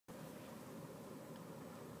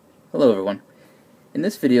Hello everyone. In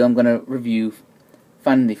this video I'm going to review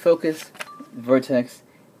finding the focus, the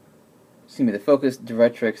focus,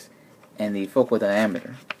 directrix, and the focal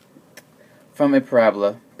diameter from a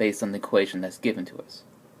parabola based on the equation that's given to us.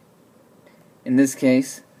 In this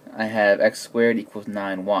case, I have x squared equals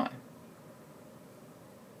 9y.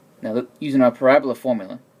 Now, using our parabola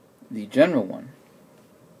formula, the general one,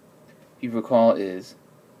 if you recall, is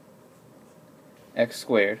x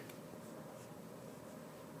squared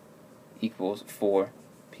equals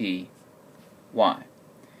 4py. Now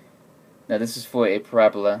this is for a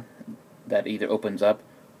parabola that either opens up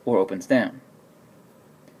or opens down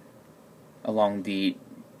along the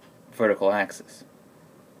vertical axis.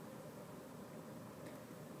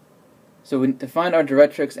 So to find our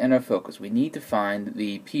directrix and our focus, we need to find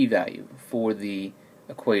the p-value for the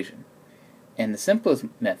equation. And the simplest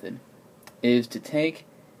method is to take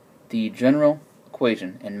the general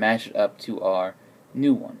equation and match it up to our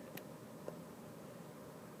new one.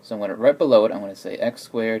 So I'm going to, right below it, I'm going to say x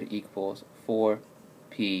squared equals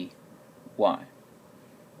 4py.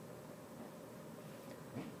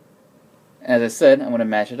 As I said, I'm going to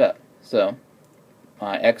match it up. So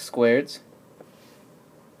my x squareds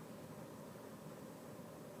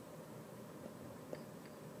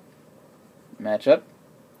match up,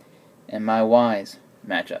 and my y's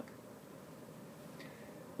match up.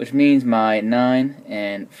 Which means my 9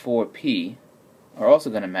 and 4p are also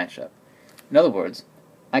going to match up. In other words,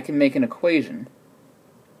 I can make an equation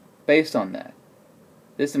based on that.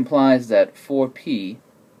 This implies that 4p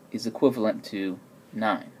is equivalent to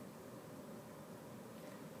 9.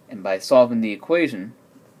 And by solving the equation,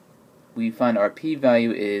 we find our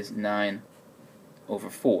p-value is 9/4.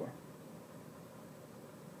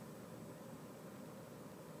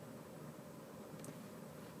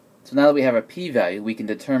 So now that we have our p-value, we can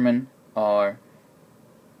determine our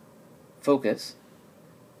focus,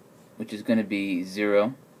 which is going to be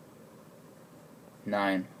 0.9.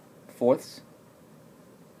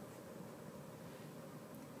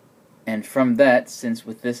 And from that, since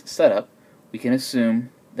with this setup, we can assume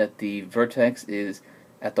that the vertex is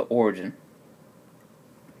at the origin,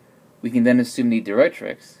 we can then assume the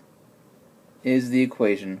directrix is the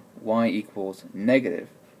equation y equals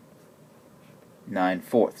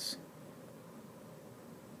 -9/4.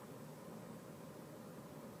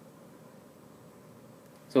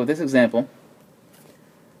 So with this example,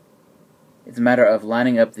 it's a matter of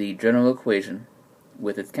lining up the general equation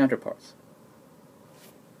with its counterparts,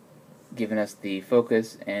 giving us the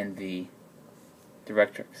focus and the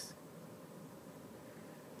directrix.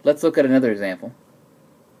 Let's look at another example.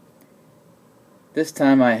 This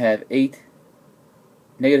time I have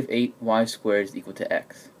 -8y squared is equal to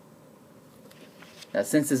x. Now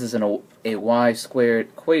since this is a y squared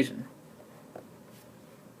equation,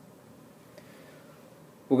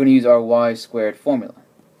 we're going to use our y squared formula,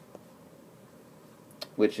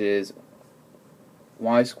 which is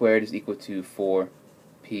y squared is equal to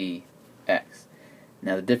 4px.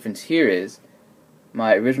 Now the difference here is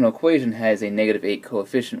my original equation has a -8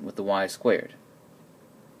 coefficient with the y squared.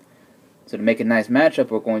 So to make a nice matchup,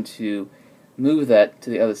 we're going to move that to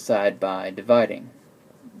the other side by dividing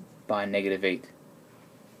by -8.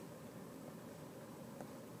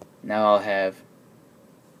 Now I'll have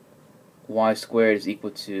y squared is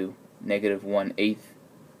equal to -1/8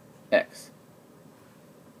 x.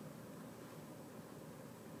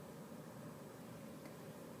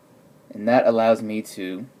 And that allows me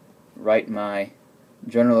to write my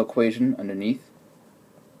general equation underneath.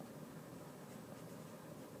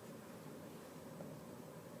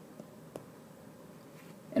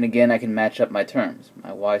 And again, I can match up my terms.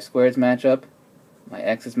 My y squareds match up, my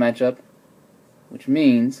x's match up, which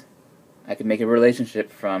means I can make a relationship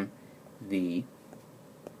from the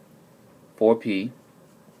 4p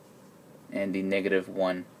and the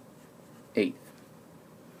 -1/8.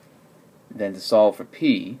 Then to solve for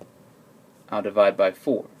p, I'll divide by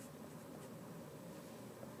 4.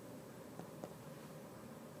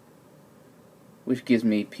 Which gives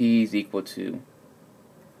me p is equal to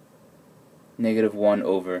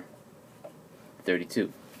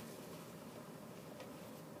 -1/32.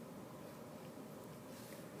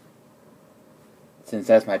 Since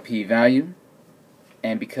that's my p-value,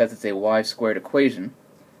 and because it's a y squared equation,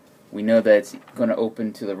 we know that it's going to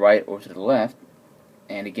open to the right or to the left,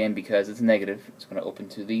 and again, because it's negative, it's going to open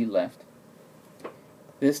to the left.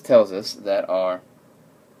 This tells us that our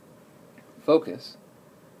focus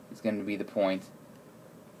is going to be the point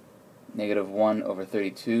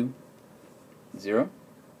 -1/32, 0,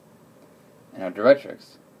 and our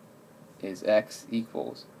directrix is x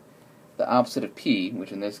equals the opposite of p,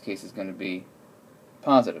 which in this case is going to be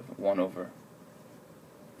positive 1/32.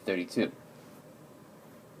 32.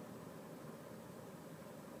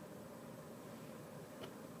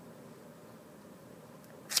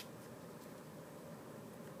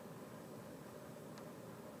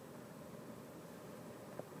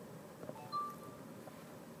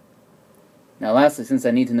 Now lastly, since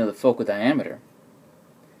I need to know the focal diameter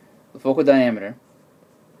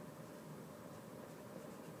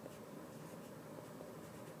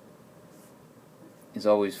is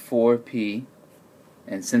always 4p,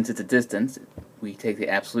 and since it's a distance, we take the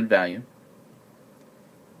absolute value.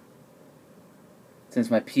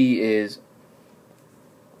 Since my p is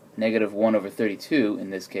negative 1 over 32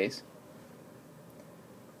 in this case,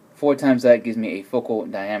 4 times that gives me a focal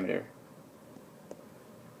diameter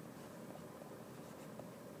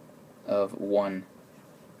of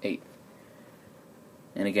 1/8.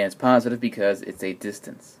 And again, it's positive because it's a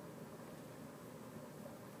distance.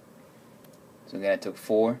 So again, I took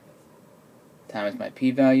 4 times my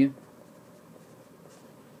p-value,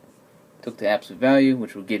 took the absolute value,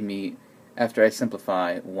 which will give me, after I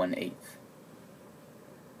simplify, 1/8.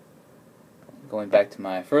 Going back to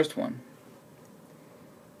my first one,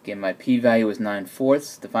 again, my p-value is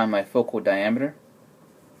 9/4. To find my focal diameter,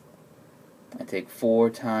 I take 4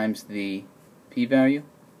 times the p-value,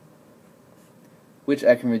 which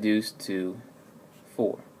I can reduce to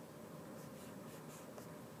 4.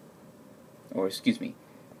 Or excuse me,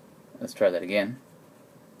 let's try that again.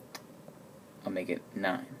 I'll make it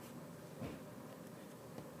 9.